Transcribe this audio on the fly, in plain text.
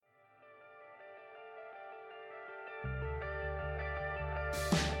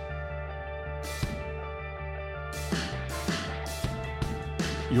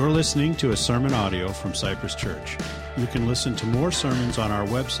You're listening to a sermon audio from Cypress Church. You can listen to more sermons on our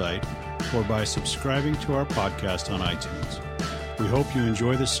website or by subscribing to our podcast on iTunes. We hope you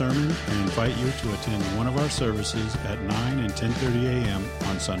enjoy the sermon and invite you to attend one of our services at 9 and 10:30 a.m.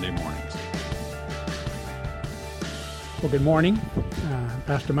 on Sunday mornings. Well, good morning.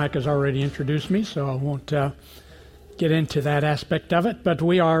 Pastor Mike has already introduced me, so I won't get into that aspect of it. But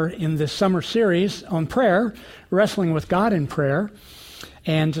we are in this summer series on prayer, wrestling with God in prayer.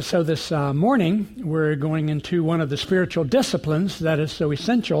 And so this morning, we're going into one of the spiritual disciplines that is so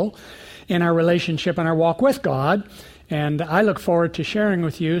essential in our relationship and our walk with God. And I look forward to sharing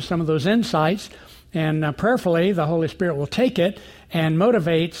with you some of those insights. And prayerfully, the Holy Spirit will take it and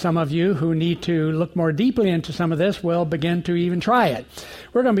motivate some of you who need to look more deeply into some of this will begin to even try it.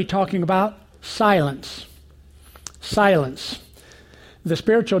 We're going to be talking about silence. Silence. The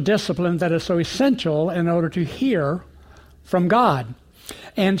spiritual discipline that is so essential in order to hear from God.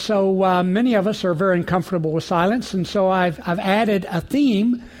 And so many of us are very uncomfortable with silence, and so I've added a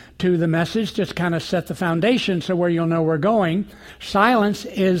theme to the message, just kind of set the foundation so where you'll know we're going. Silence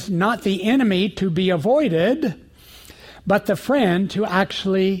is not the enemy to be avoided, but the friend to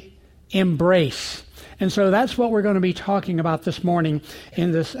actually embrace. And so that's what we're going to be talking about this morning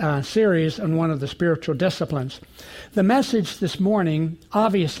in this series on one of the spiritual disciplines. The message this morning,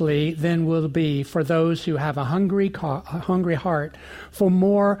 obviously, then will be for those who have a hungry heart for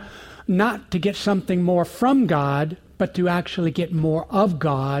more, not to get something more from God, but to actually get more of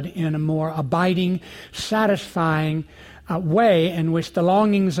God in a more abiding, satisfying way in which the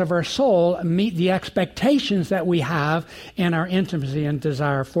longings of our soul meet the expectations that we have in our intimacy and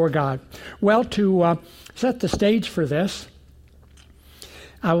desire for God. Well, to set the stage for this,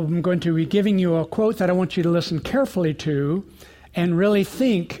 I'm going to be giving you a quote that I want you to listen carefully to and really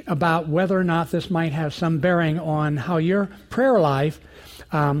think about whether or not this might have some bearing on how your prayer life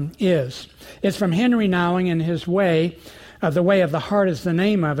is. It's from Henry Nouwen in his way. The Way of the Heart is the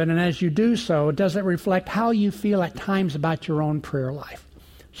name of it, and as you do so, does it reflect how you feel at times about your own prayer life?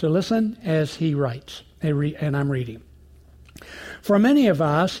 So listen as he writes, and I'm reading. For many of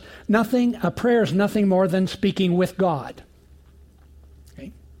us, a prayer is nothing more than speaking with God.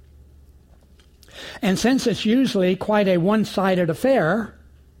 Okay? And since it's usually quite a one-sided affair,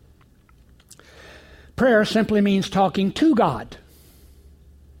 prayer simply means talking to God.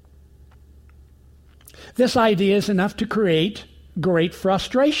 This idea is enough to create great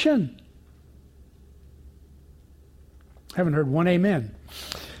frustration. Haven't heard one amen.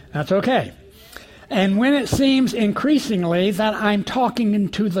 That's okay. And when it seems increasingly that I'm talking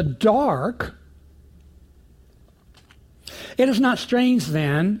into the dark, it is not strange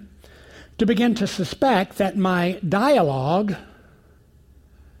then to begin to suspect that my dialogue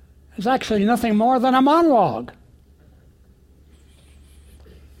is actually nothing more than a monologue.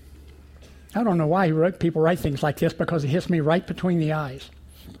 I don't know why people write things like this, because it hits me right between the eyes.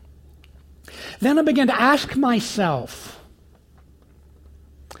 Then I begin to ask myself,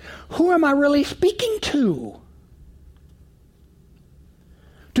 who am I really speaking to?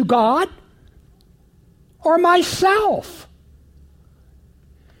 To God or myself?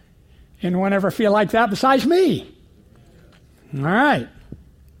 Anyone ever feel like that besides me? All right.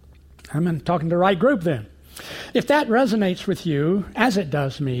 I'm talking to the right group then. If that resonates with you, as it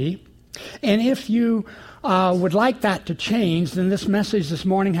does me, and if you would like that to change, then this message this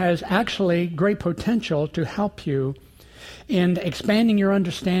morning has actually great potential to help you in expanding your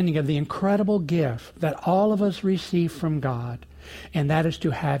understanding of the incredible gift that all of us receive from God, and that is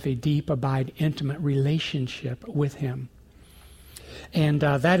to have a deep, intimate relationship with Him. And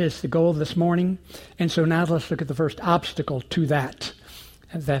that is the goal this morning. And so now let's look at the first obstacle to that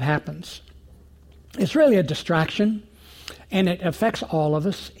happens. It's really a distraction. And it affects all of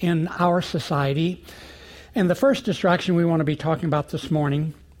us in our society. And the first distraction we want to be talking about this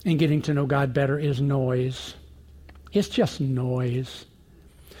morning and getting to know God better is noise. It's just noise.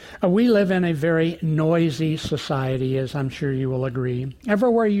 We live in a very noisy society, as I'm sure you will agree.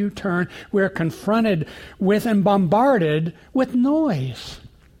 Everywhere you turn, we're confronted with and bombarded with noise.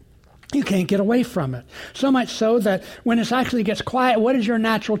 You can't get away from it. So much so that when it actually gets quiet, what is your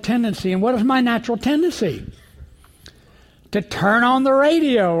natural tendency? And what is my natural tendency? To turn on the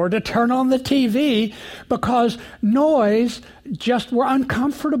radio or to turn on the TV, because noise, we're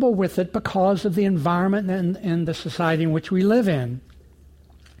uncomfortable with it because of the environment and the society in which we live in.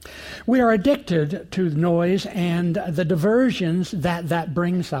 We are addicted to noise and the diversions that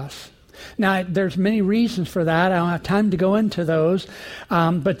brings us. Now, there's many reasons for that. I don't have time to go into those,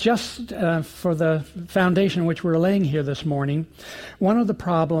 but just for the foundation which we're laying here this morning, one of the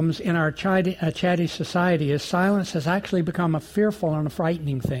problems in our chatty society is silence has actually become a fearful and a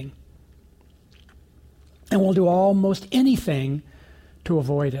frightening thing. And we'll do almost anything to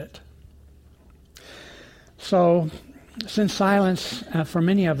avoid it. So, since silence, for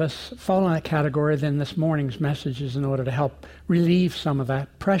many of us, fall in that category, then this morning's message is in order to help relieve some of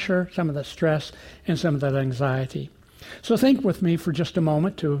that pressure, some of that stress, and some of that anxiety. So think with me for just a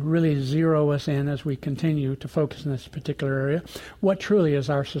moment to really zero us in as we continue to focus in this particular area. What truly is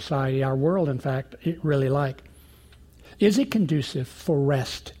our society, our world, in fact, really like? Is it conducive for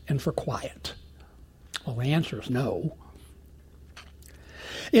rest and for quiet? Well, the answer is no.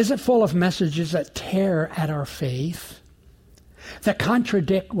 Is it full of messages that tear at our faith, that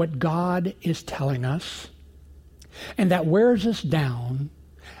contradict what God is telling us, and that wears us down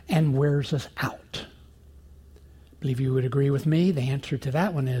and wears us out? I believe you would agree with me. The answer to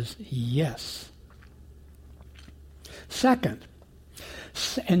that one is yes. Second,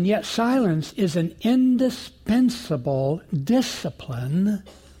 and yet silence is an indispensable discipline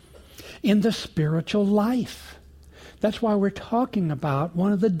in the spiritual life. That's why we're talking about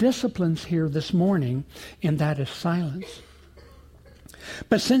one of the disciplines here this morning, and that is silence.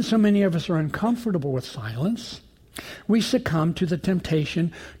 But since so many of us are uncomfortable with silence, we succumb to the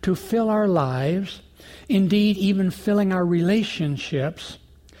temptation to fill our lives, indeed even filling our relationships,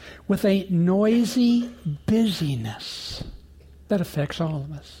 with a noisy busyness that affects all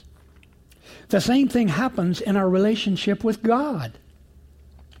of us. The same thing happens in our relationship with God.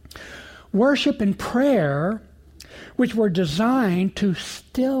 Worship and prayer, which were designed to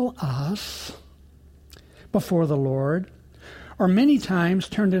still us before the Lord, are many times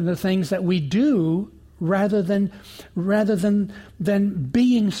turned into things that we do rather than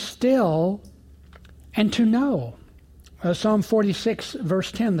being still and to know. Psalm 46,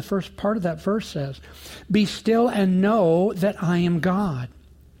 verse 10, the first part of that verse says, "Be still and know that I am God."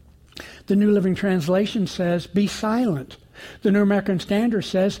 The New Living Translation says, "Be silent." The New American Standard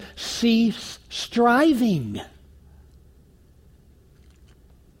says, "Cease striving."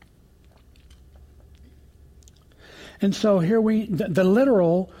 And so here the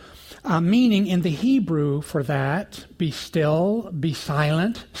literal meaning in the Hebrew for that, be still, be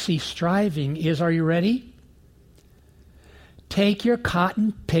silent, cease striving, is, are you ready? Take your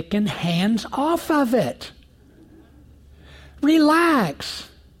cotton picking hands off of it. Relax.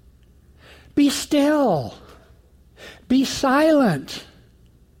 Be still. Be silent.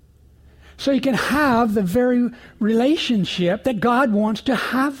 So you can have the very relationship that God wants to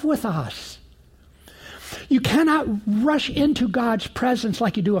have with us. You cannot rush into God's presence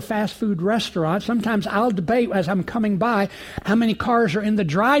like you do a fast food restaurant. Sometimes I'll debate as I'm coming by how many cars are in the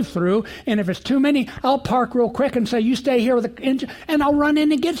drive-thru, and if it's too many, I'll park real quick and say, "You stay here with the engine," and I'll run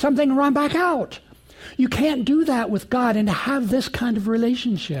in and get something and run back out. You can't do that with God and to have this kind of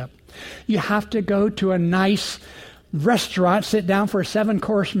relationship. You have to go to a nice restaurant, sit down for a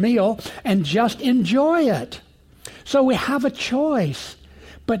 7-course meal, and just enjoy it. So we have a choice.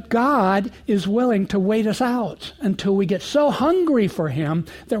 But God is willing to wait us out until we get so hungry for Him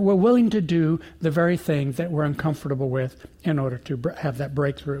that we're willing to do the very thing that we're uncomfortable with in order to have that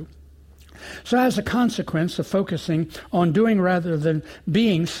breakthrough. So as a consequence of focusing on doing rather than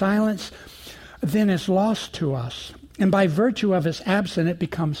being, silence then is lost to us. And by virtue of its absence, it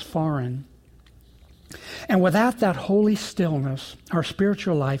becomes foreign. And without that holy stillness, our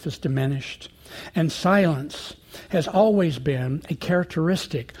spiritual life is diminished. And silence has always been a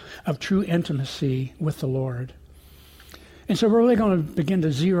characteristic of true intimacy with the Lord. And so we're really going to begin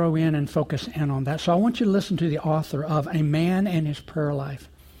to zero in and focus in on that. So I want you to listen to the author of A Man and His Prayer Life.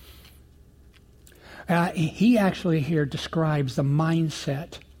 He actually here describes the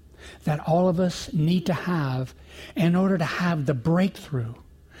mindset that all of us need to have in order to have the breakthrough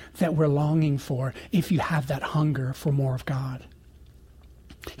that we're longing for if you have that hunger for more of God.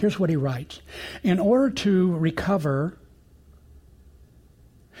 Here's what he writes. In order to recover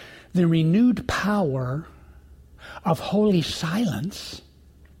the renewed power of holy silence,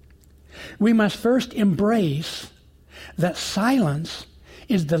 we must first embrace that silence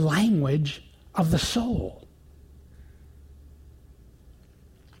is the language of the soul.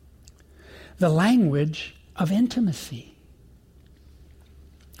 The language of intimacy.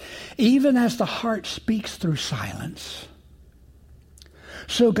 Even as the heart speaks through silence,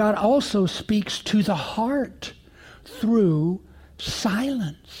 so God also speaks to the heart through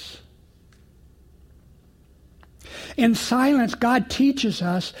silence. In silence, God teaches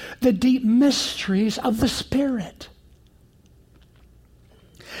us the deep mysteries of the Spirit.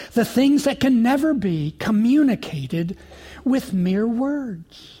 the things that can never be communicated with mere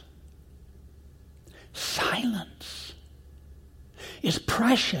words. Silence is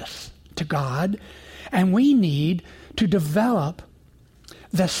precious to God, and we need to develop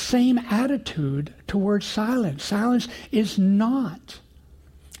the same attitude towards silence. Silence is not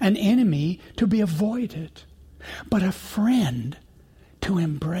an enemy to be avoided, but a friend to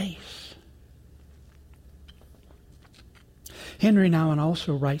embrace. Henry Nouwen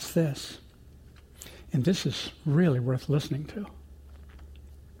also writes this, and this is really worth listening to.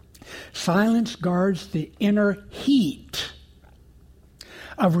 Silence guards the inner heat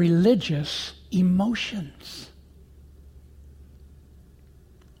of religious emotions.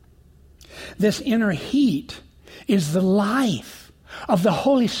 This inner heat is the life of the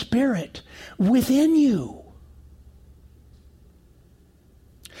Holy Spirit within you.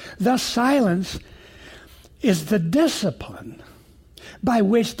 Thus, silence is the discipline by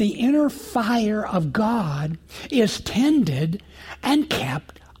which the inner fire of God is tended and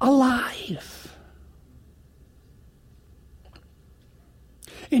kept alive.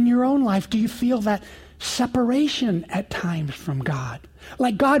 In your own life, do you feel that separation at times from God?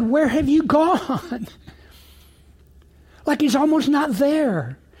 Like, God, where have you gone? Like he's almost not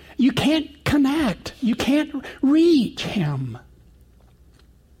there. You can't connect. You can't reach him.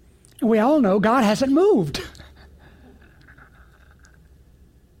 We all know God hasn't moved.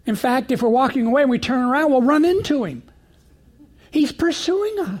 In fact, if we're walking away and we turn around, we'll run into him. He's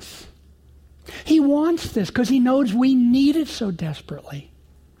pursuing us. He wants this because he knows we need it so desperately.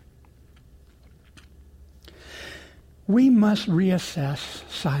 We must reassess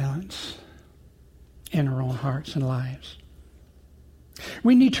silence in our own hearts and lives.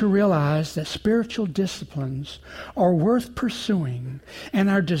 We need to realize that spiritual disciplines are worth pursuing, and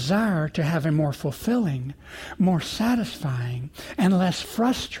our desire to have a more fulfilling, more satisfying, and less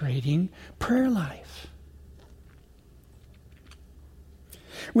frustrating prayer life.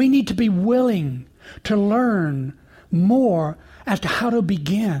 We need to be willing to learn more as to how to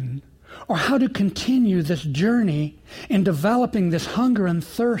begin or how to continue this journey in developing this hunger and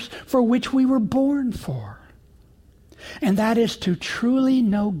thirst for which we were born for. And that is to truly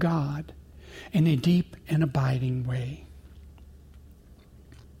know God in a deep and abiding way.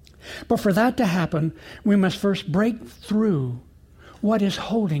 But for that to happen, we must first break through what is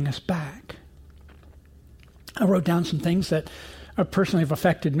holding us back. I wrote down some things that personally have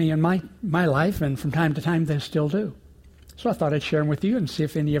affected me in my life, and from time to time they still do. So I thought I'd share them with you and see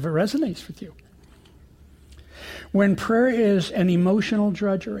if any of it resonates with you. When prayer is an emotional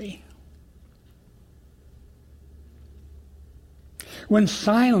drudgery, when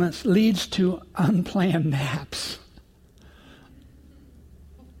silence leads to unplanned naps,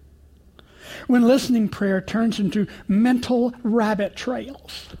 when listening prayer turns into mental rabbit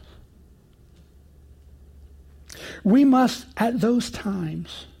trails, we must, at those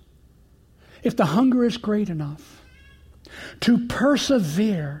times, if the hunger is great enough, to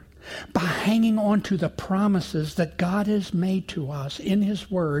persevere by hanging on to the promises that God has made to us in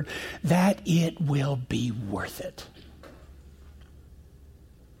His Word, that it will be worth it.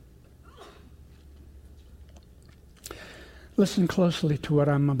 Listen closely to what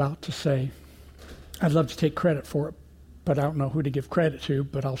I'm about to say. I'd love to take credit for it, but I don't know who to give credit to,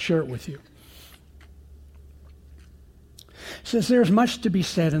 but I'll share it with you. It says there's much to be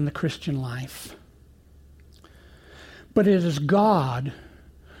said in the Christian life, but it is God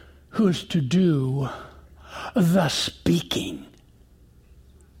who is to do the speaking.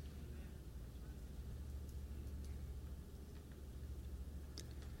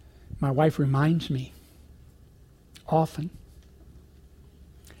 My wife reminds me often,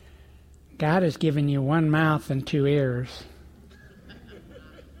 God has given you one mouth and two ears.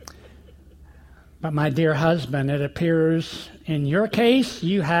 But my dear husband, it appears in your case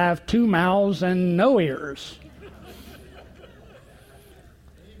you have two mouths and no ears.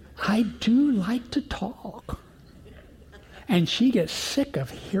 I do like to talk. And she gets sick of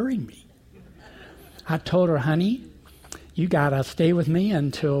hearing me. I told her, honey, you got to stay with me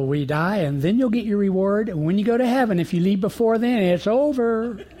until we die, and then you'll get your reward. And when you go to heaven, if you leave before then, it's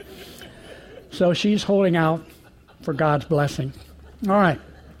over. So she's holding out for God's blessing. All right.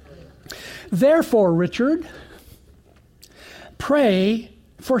 Therefore, Richard, pray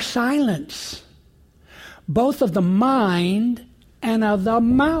for silence, both of the mind and of the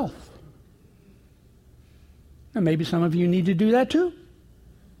mouth. And maybe some of you need to do that too.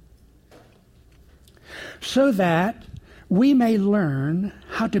 So that we may learn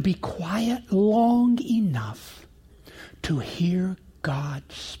how to be quiet long enough to hear God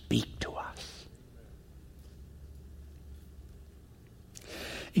speak to us.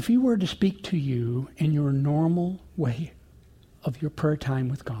 If he were to speak to you in your normal way of your prayer time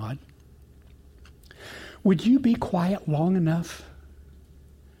with God, would you be quiet long enough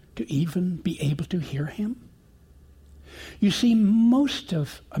to even be able to hear him? You see,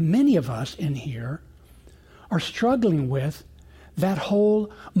 many of us in here are struggling with that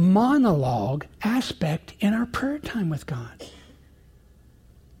whole monologue aspect in our prayer time with God.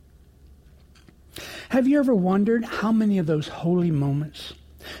 Have you ever wondered how many of those holy moments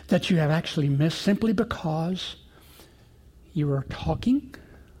that you have actually missed simply because you were talking,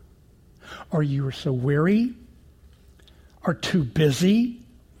 or you were so weary, or too busy,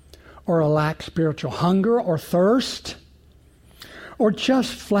 or lacked spiritual hunger or thirst, or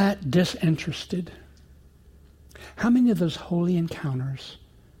just flat disinterested? How many of those holy encounters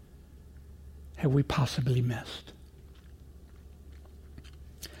have we possibly missed?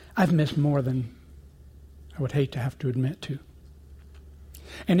 I've missed more than I would hate to have to admit to.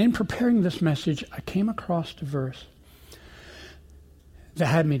 And in preparing this message, I came across a verse that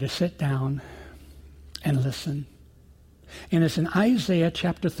had me to sit down and listen. And it's in Isaiah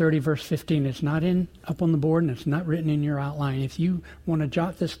chapter 30, verse 15. It's not up on the board, and it's not written in your outline. If you want to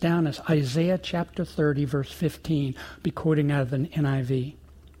jot this down, it's Isaiah chapter 30, verse 15. I'll be quoting out of the NIV.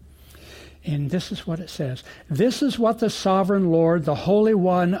 And this is what it says. This is what the sovereign Lord, the Holy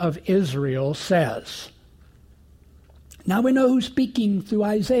One of Israel, says. Now we know who's speaking through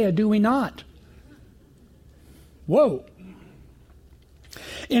Isaiah, do we not? Whoa.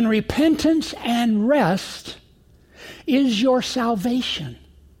 In repentance and rest is your salvation.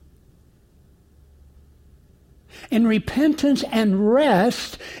 In repentance and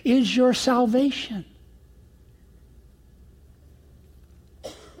rest is your salvation.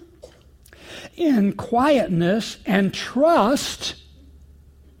 In quietness and trust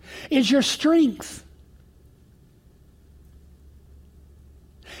is your strength.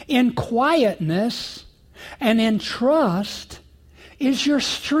 In quietness and in trust is your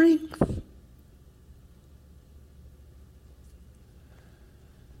strength.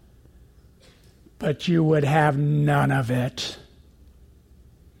 But you would have none of it.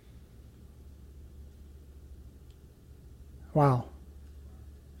 Wow.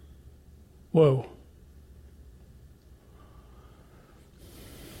 Whoa.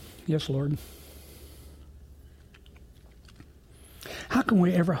 Yes, Lord. How can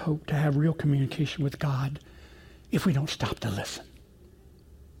we ever hope to have real communication with God if we don't stop to listen?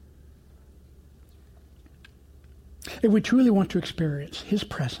 If we truly want to experience his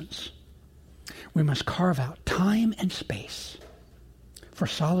presence, we must carve out time and space for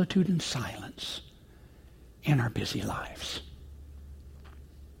solitude and silence in our busy lives.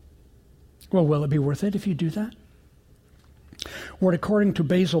 Well, will it be worth it if you do that? Well, according to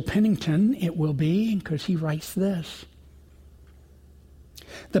Basil Pennington, it will be, because he writes this.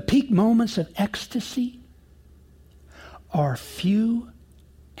 The peak moments of ecstasy are few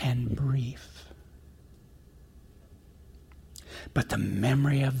and brief, but the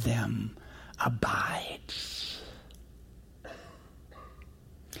memory of them abides.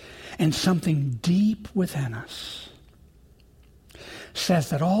 And something deep within us says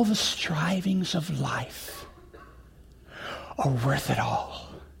that all the strivings of life are worth it all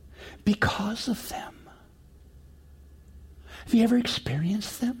because of them. Have you ever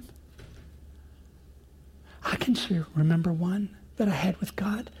experienced them? I can remember one that I had with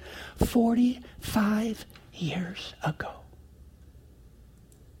God 45 years ago.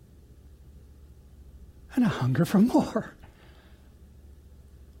 And I hunger for more.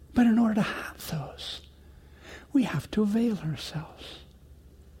 But in order to have those, we have to avail ourselves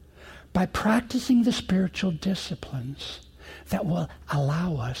by practicing the spiritual disciplines that will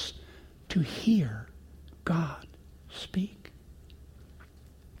allow us to hear God speak.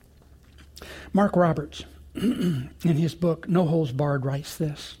 Mark Roberts, in his book, No Holds Barred, writes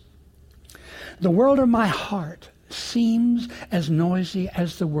this. The world of my heart seems as noisy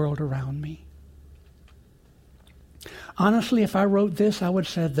as the world around me. Honestly, if I wrote this, I would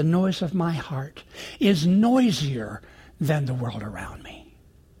say the noise of my heart is noisier than the world around me.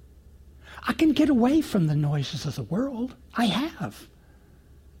 I can get away from the noises of the world. I have.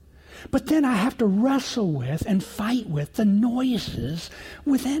 But then I have to wrestle with and fight with the noises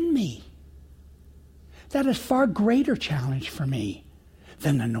within me. That is a far greater challenge for me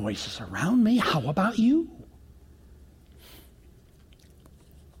than the noises around me. How about you?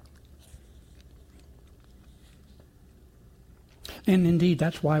 And indeed,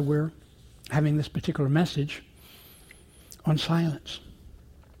 that's why we're having this particular message on silence.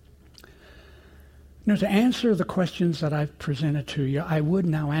 To answer the questions that I've presented to you, I would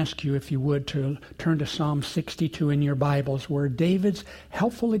now ask you, if you would, to turn to Psalm 62 in your Bibles, where David's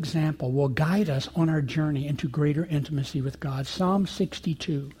helpful example will guide us on our journey into greater intimacy with God. Psalm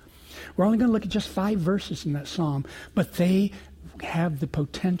 62. We're only going to look at just 5 verses in that psalm, but they have the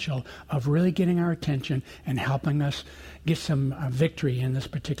potential of really getting our attention and helping us get some victory in this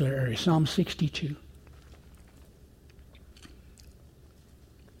particular area. Psalm 62.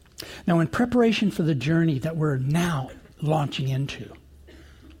 Now, in preparation for the journey that we're now launching into,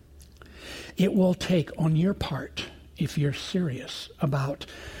 it will take on your part, if you're serious about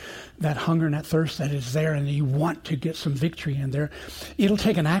that hunger and that thirst that is there and you want to get some victory in there, it'll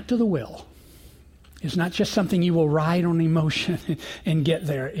take an act of the will. It's not just something you will ride on emotion and get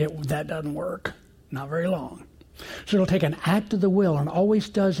there. That doesn't work. Not very long. So it'll take an act of the will, and always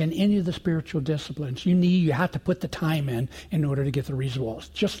does in any of the spiritual disciplines. You have to put the time in order to get the results,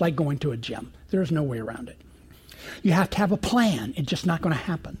 just like going to a gym. There's no way around it. You have to have a plan. It's just not going to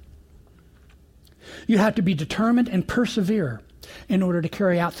happen. You have to be determined and persevere in order to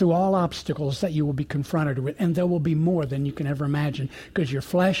carry out through all obstacles that you will be confronted with, and there will be more than you can ever imagine, because your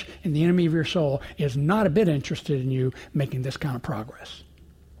flesh and the enemy of your soul is not a bit interested in you making this kind of progress.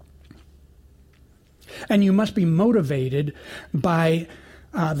 And you must be motivated by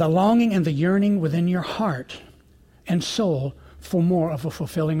the longing and the yearning within your heart and soul for more of a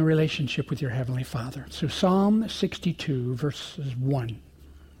fulfilling relationship with your Heavenly Father. So Psalm 62, verses 1.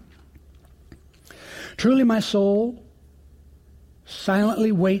 Truly my soul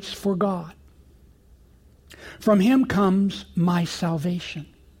silently waits for God. From Him comes my salvation.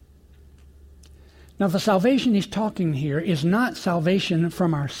 Now, the salvation he's talking here is not salvation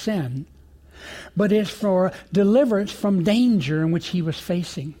from our sin, but is for deliverance from danger in which he was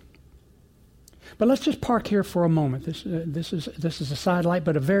facing. But let's just park here for a moment. This is a sidelight,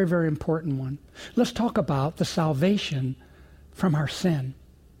 but a very, very important one. Let's talk about the salvation from our sin.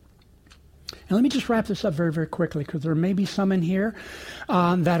 And let me just wrap this up very, very quickly, because there may be some in here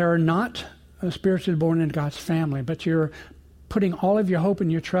that are not spiritually born into God's family, but you're putting all of your hope and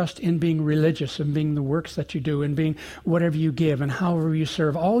your trust in being religious and being the works that you do and being whatever you give and however you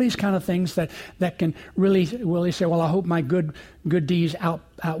serve. All these kind of things that can really say, well, I hope my good deeds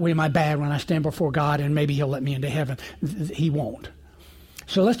outweigh my bad when I stand before God, and maybe He'll let me into heaven. He won't.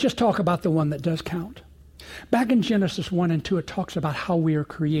 So let's just talk about the one that does count. Back in Genesis 1 and 2, it talks about how we are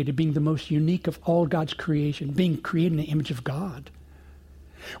created, being the most unique of all God's creation, being created in the image of God.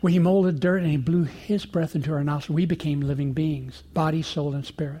 Where He molded dirt and He blew His breath into our nostrils, we became living beings, body, soul, and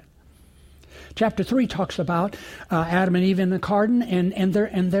spirit. Chapter 3 talks about Adam and Eve in the garden and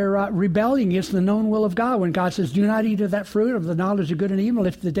their rebelling against the known will of God, when God says, do not eat of that fruit of the knowledge of good and evil.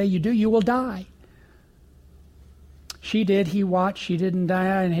 If the day you do, you will die. She did. He watched. She didn't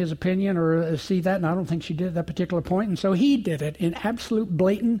die in his opinion or see that, and I don't think she did at that particular point. And so he did it in absolute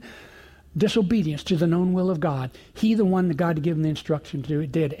blatant disobedience to the known will of God. He, the one that God had given the instruction to do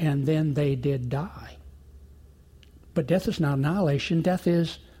it, did, and then they did die. But death is not annihilation. Death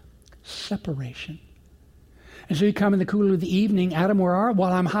is separation. And so you come in the cool of the evening, Adam, where are you?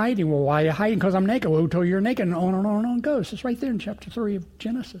 Well, I'm hiding. Well, why are you hiding? Because I'm naked. Well, who told you you're naked? And on and on and on it goes. It's right there in chapter 3 of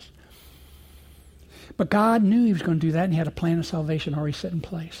Genesis. But God knew He was going to do that, and He had a plan of salvation already set in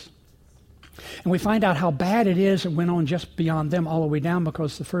place. And we find out how bad it is. It went on just beyond them all the way down,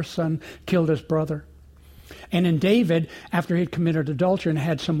 because the first son killed his brother. And in David, after he had committed adultery and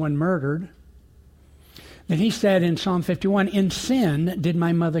had someone murdered, then he said in Psalm 51, in sin did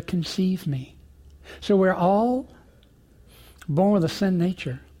my mother conceive me. So we're all born with a sin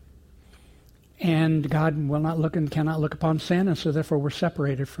nature. And God will not look and cannot look upon sin, and so therefore we're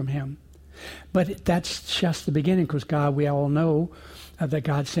separated from Him. But that's just the beginning, because God, we all know that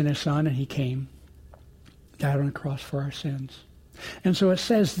God sent His Son, and He came, died on the cross for our sins. And so it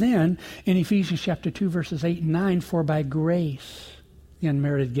says then in Ephesians chapter 2, verses 8 and 9, for by grace, the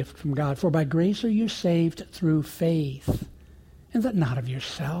unmerited gift from God, for by grace are you saved through faith, and that not of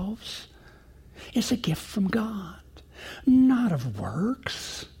yourselves. It's a gift from God, not of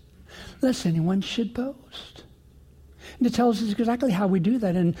works, lest anyone should boast. And it tells us exactly how we do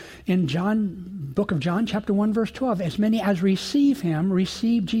that in book of John, chapter 1, verse 12. As many as receive Him,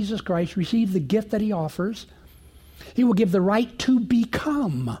 receive Jesus Christ, receive the gift that He offers, He will give the right to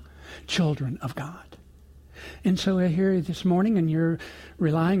become children of God. And so here this morning, and you're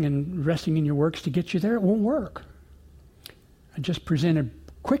relying and resting in your works to get you there, it won't work. I just presented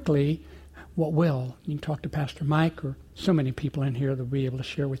quickly what will. You can talk to Pastor Mike or so many people in here that will be able to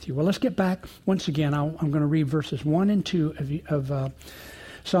share with you. Well, let's get back once again. I'm going to read verses 1 and 2 of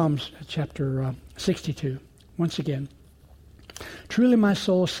Psalms chapter 62. Once again. Truly my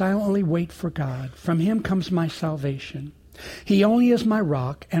soul silently wait for God. From him comes my salvation. He only is my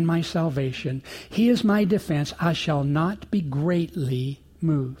rock and my salvation. He is my defense. I shall not be greatly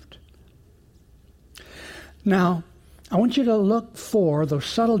moved. Now, I want you to look for those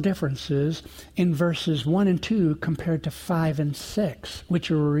subtle differences in verses 1 and 2 compared to 5 and 6, which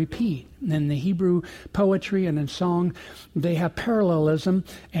are a repeat. In the Hebrew poetry and in song, they have parallelism,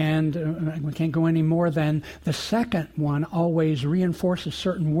 and we can't go any more than the second one always reinforces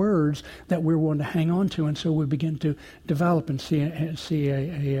certain words that we're wanting to hang on to, and so we begin to develop and see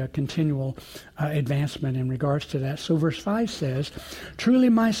a continual advancement in regards to that. So verse 5 says, truly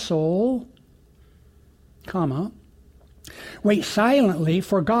my soul, comma, wait silently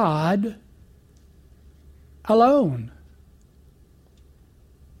for God alone.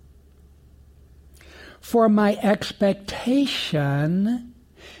 For my expectation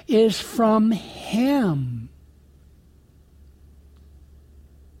is from him.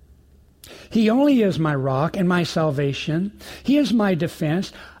 He only is my rock and my salvation. He is my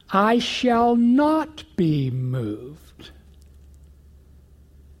defense. I shall not be moved.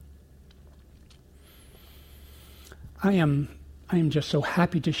 I am just so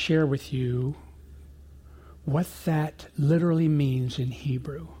happy to share with you what that literally means in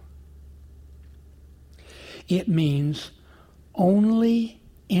Hebrew. It means only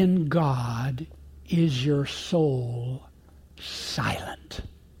in God is your soul silent.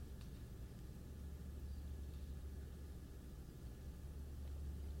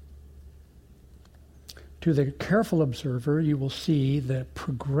 To the careful observer, you will see the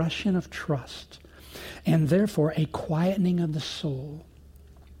progression of trust and therefore a quietening of the soul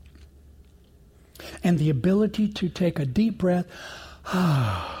and the ability to take a deep breath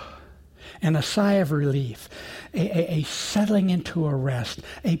and a sigh of relief, a settling into a rest,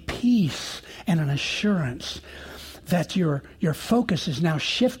 a peace and an assurance that your focus is now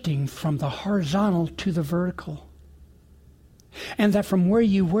shifting from the horizontal to the vertical, and that from where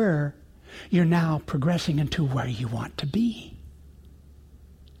you were, you're now progressing into where you want to be.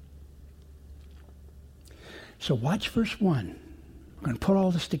 So watch verse 1. We're going to put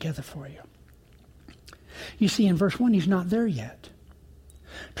all this together for you. You see, in verse 1, he's not there yet.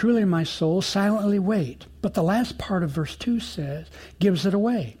 Truly my soul silently wait. But the last part of verse 2 gives it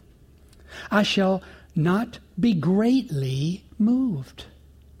away. I shall not be greatly moved.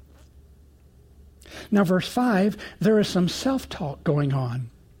 Now verse 5, there is some self-talk going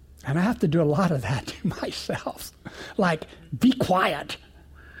on. And I have to do a lot of that to myself. Like, be quiet.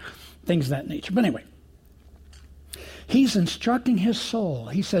 Things of that nature. But anyway. He's instructing his soul.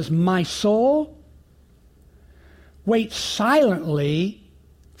 He says, my soul, wait silently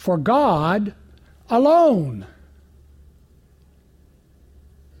for God alone.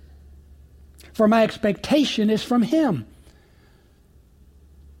 For my expectation is from him.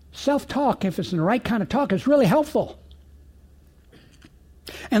 Self-talk, if it's in the right kind of talk, is really helpful.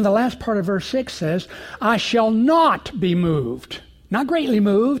 And the last part of verse 6 says, I shall not be moved. Not greatly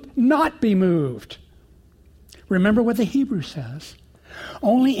moved, not be moved. Remember what the Hebrew says.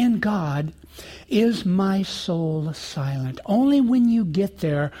 Only in God is my soul silent. Only when you get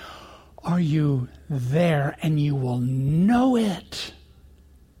there are you there, and you will know it.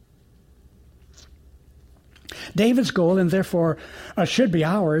 David's goal, and therefore should be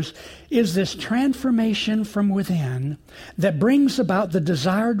ours, is this transformation from within that brings about the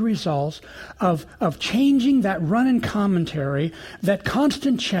desired results of changing that run-in commentary, that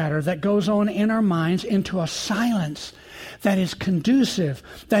constant chatter that goes on in our minds into a silence that is conducive,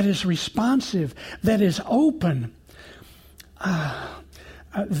 that is responsive, that is open,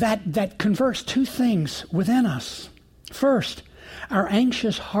 that converts two things within us. First, our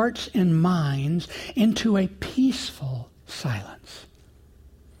anxious hearts and minds into a peaceful silence.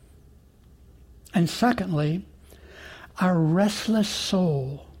 And secondly, our restless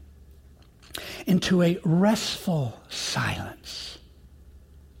soul into a restful silence,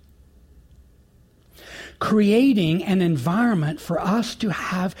 creating an environment for us to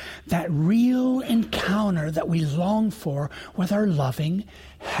have that real encounter that we long for with our loving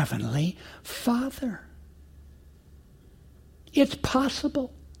Heavenly Father. It's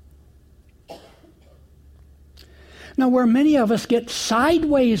possible. Now, where many of us get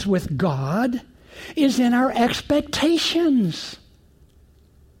sideways with God is in our expectations.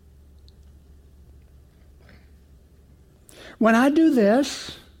 When I do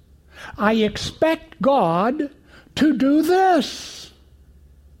this, I expect God to do this.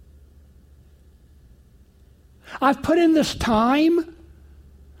 I've put in this time.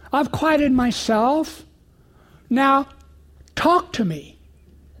 I've quieted myself. Now, talk to me.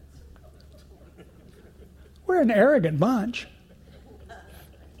 We're an arrogant bunch.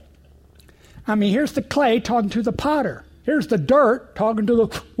 I mean, here's the clay talking to the potter. Here's the dirt talking to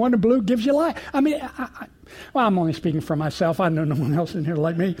the one in blue gives you life. I mean, well, I'm only speaking for myself. I know no one else in here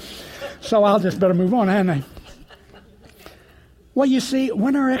like me. So I'll just better move on, hadn't I? Well, you see,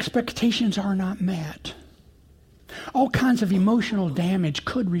 when our expectations are not met, all kinds of emotional damage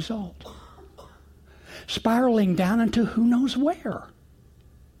could result, spiraling down into who knows where.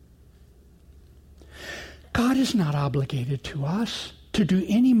 God is not obligated to us to do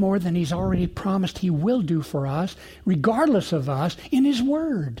any more than He's already promised He will do for us, regardless of us, in His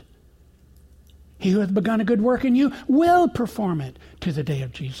Word. He who hath begun a good work in you will perform it to the day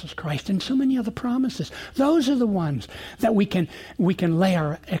of Jesus Christ. And so many other promises. Those are the ones that we can lay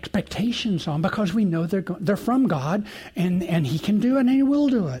our expectations on because we know they're from God and He can do it and He will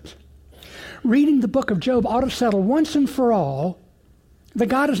do it. Reading the book of Job ought to settle once and for all that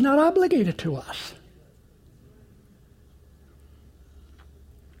God is not obligated to us.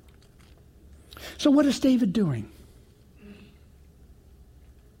 So what is David doing?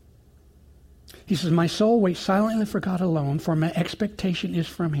 He says, my soul waits silently for God alone, for my expectation is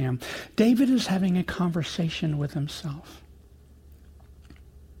from Him. David is having a conversation with himself.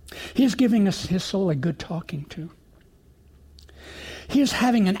 He is giving his soul a good talking to. He is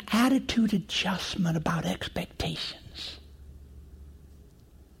having an attitude adjustment about expectations.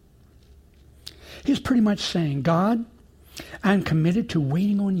 He's pretty much saying, God, I'm committed to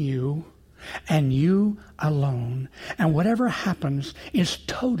waiting on you and you alone. And whatever happens is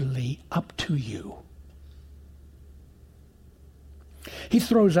totally up to you. He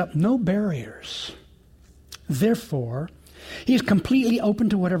throws up no barriers. Therefore, he's completely open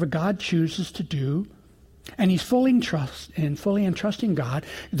to whatever God chooses to do. And he's fully entrusting God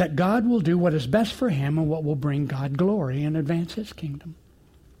that God will do what is best for him and what will bring God glory and advance His kingdom.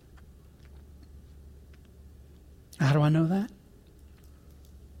 How do I know that?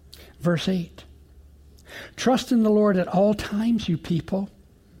 Verse 8, trust in the Lord at all times, you people.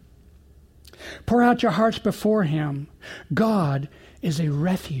 Pour out your hearts before Him. God is a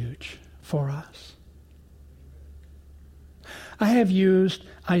refuge for us. I have used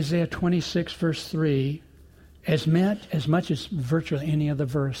Isaiah 26, verse 3, as much as virtually any other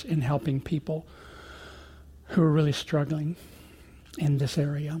verse in helping people who are really struggling in this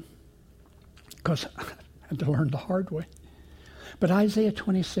area, because I had to learn the hard way. But Isaiah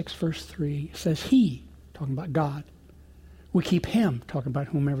 26, verse 3 says, He, talking about God, we keep Him, talking about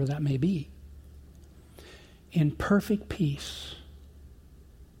whomever that may be, in perfect peace,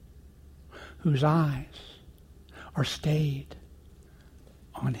 whose eyes are stayed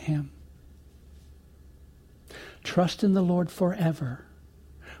on Him. Trust in the Lord forever,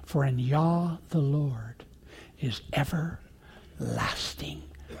 for in Yah the Lord is everlasting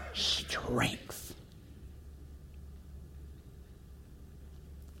strength.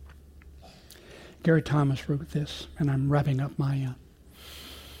 Gary Thomas wrote this, and I'm wrapping up my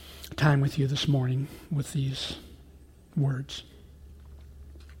time with you this morning with these words.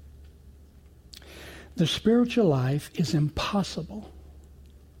 The spiritual life is impossible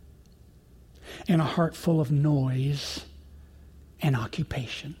in a heart full of noise and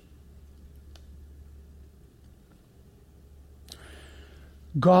occupation.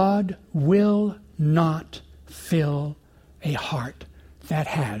 God will not fill a heart that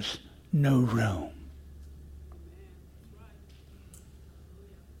has no room.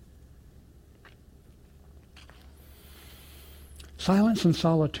 Silence and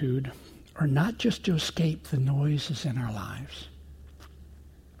solitude are not just to escape the noises in our lives,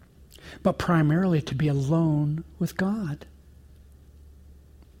 but primarily to be alone with God.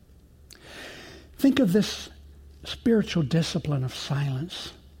 Think of this spiritual discipline of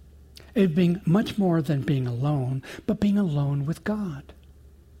silence as being much more than being alone, but being alone with God.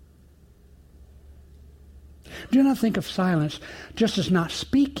 Do not think of silence just as not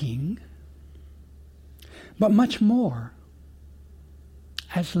speaking, but much more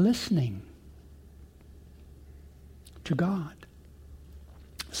as listening to God.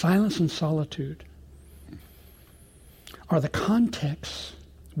 Silence and solitude are the contexts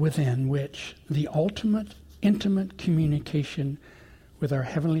within which the ultimate intimate communication with our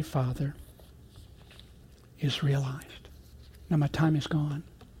Heavenly Father is realized. Now my time is gone.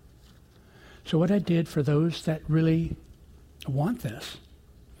 So what I did for those that really want this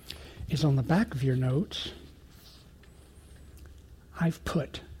is on the back of your notes, I've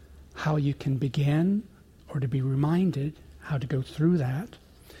put how you can begin or to be reminded how to go through that,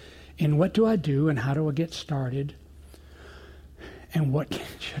 and what do I do and how do I get started, and what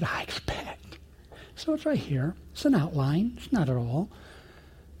should I expect. So it's right here. It's an outline. It's not at all,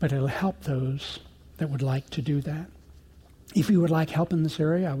 but it'll help those that would like to do that. If you would like help in this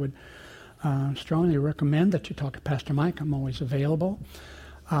area, I would strongly recommend that you talk to Pastor Mike. I'm always available.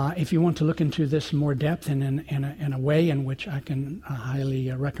 If you want to look into this in more depth and in a way in which I can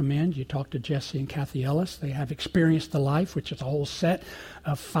highly recommend, you talk to Jesse and Kathy Ellis. They have Experience the Life, which is a whole set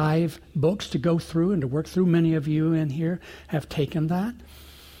of 5 books to go through and to work through. Many of you in here have taken that.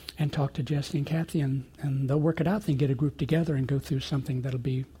 And talk to Jesse and Kathy, and they'll work it out. They can get a group together and go through something that'll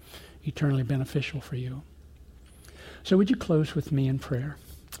be eternally beneficial for you. So would you close with me in prayer?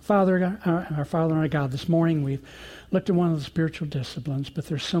 Father, our Father and our God, this morning we've looked at one of the spiritual disciplines, but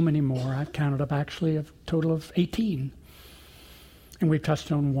there's so many more. I've counted up actually a total of 18. And we've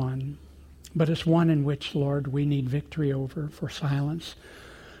touched on one. But it's one in which, Lord, we need victory over, for silence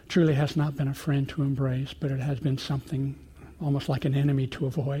truly has not been a friend to embrace, but it has been something almost like an enemy to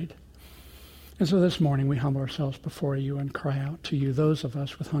avoid. And so this morning we humble ourselves before you and cry out to you, those of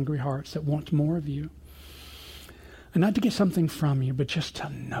us with hungry hearts that want more of you. And not to get something from you, but just to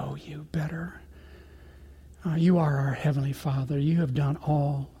know you better. You are our Heavenly Father. You have done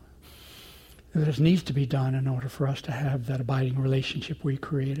all that needs to be done in order for us to have that abiding relationship we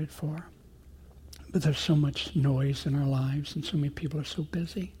created for. But there's so much noise in our lives, and so many people are so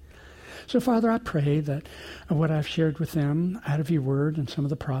busy. So, Father, I pray that what I've shared with them out of your word and some of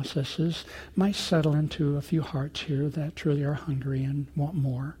the processes might settle into a few hearts here that truly are hungry and want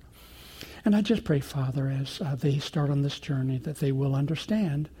more. And I just pray, Father, as they start on this journey, that they will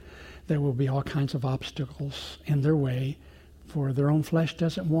understand there will be all kinds of obstacles in their way, for their own flesh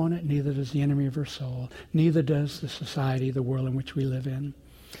doesn't want it, neither does the enemy of their soul, neither does the society, the world in which we live in.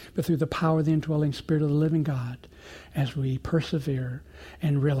 But through the power of the indwelling Spirit of the living God, as we persevere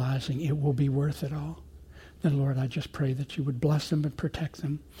and realizing it will be worth it all, then, Lord, I just pray that you would bless them and protect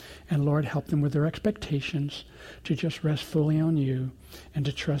them. And, Lord, help them with their expectations to just rest fully on you and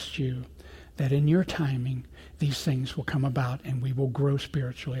to trust you, that in your timing, these things will come about and we will grow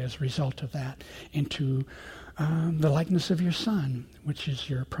spiritually as a result of that into the likeness of your Son, which is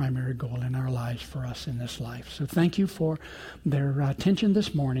your primary goal in our lives for us in this life. So thank you for their attention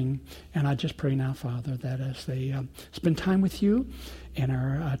this morning. And I just pray now, Father, that as they spend time with you in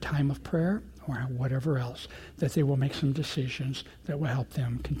our time of prayer or whatever else, that they will make some decisions that will help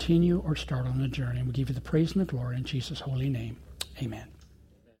them continue or start on the journey. We give you the praise and the glory in Jesus' holy name. Amen.